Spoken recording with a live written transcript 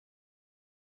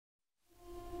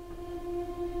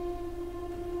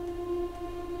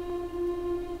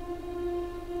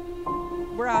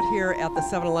we're out here at the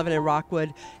 7-Eleven in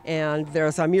Rockwood, and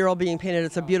there's a mural being painted.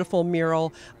 It's a beautiful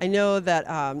mural. I know that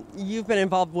you've been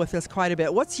involved with this quite a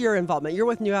bit. What's your involvement? You're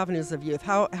with New Avenues of Youth.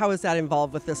 How is that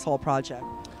involved with this whole project?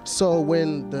 So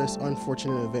when this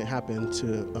unfortunate event happened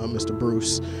to Mr.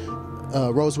 Bruce,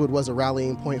 Rosewood was a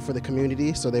rallying point for the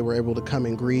community, so they were able to come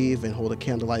and grieve and hold a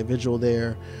candlelight vigil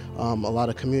there. A lot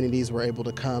of communities were able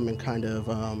to come and kind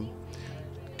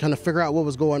of figure out what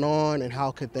was going on and how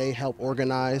could they help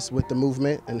organize with the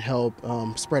movement and help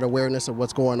spread awareness of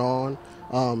what's going on.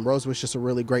 Rosewood's just a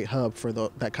really great hub for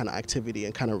that kind of activity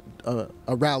and kind of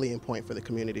a rallying point for the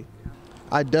community.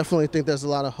 I definitely think there's a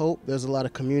lot of hope. There's a lot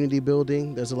of community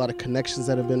building. There's a lot of connections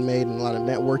that have been made and a lot of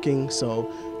networking.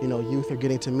 So, you know, youth are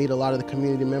getting to meet a lot of the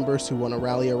community members who want to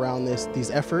rally around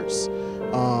these efforts.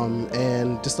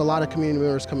 And just a lot of community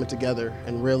members coming together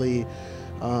and really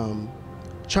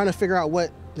trying to figure out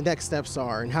what the next steps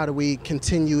are and how do we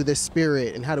continue this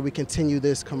spirit and how do we continue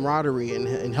this camaraderie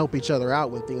and help each other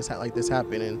out when things like this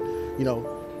happen and, you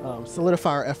know,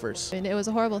 solidify our efforts. And it was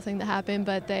a horrible thing that happened,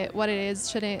 but what it is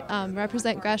shouldn't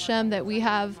represent Gresham, that we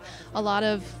have a lot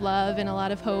of love and a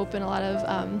lot of hope and a lot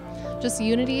of just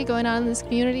unity going on in this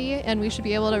community, and we should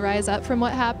be able to rise up from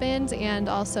what happened and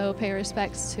also pay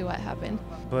respects to what happened.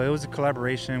 But it was a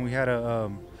collaboration. We had a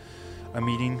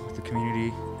meeting with the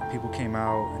community. People came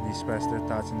out and they expressed their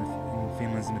thoughts and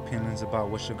feelings and opinions about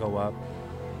what should go up.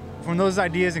 From those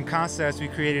ideas and concepts, we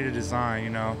created a design, you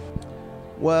know.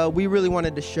 Well, we really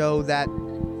wanted to show that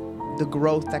the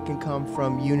growth that can come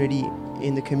from unity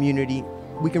in the community,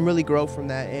 we can really grow from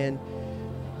that. And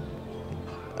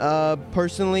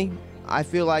personally, I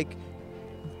feel like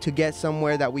to get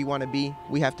somewhere that we want to be,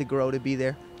 we have to grow to be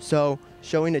there. So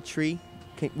showing a tree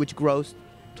which grows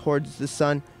towards the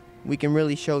sun, we can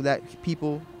really show that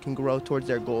people can grow towards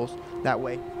their goals that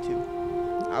way too.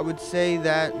 I would say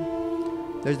that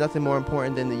there's nothing more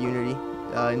important than the unity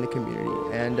in the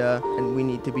community, and we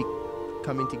need to be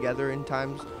coming together in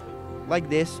times like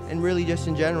this and really just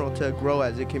in general to grow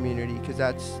as a community, because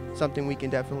that's something we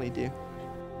can definitely do.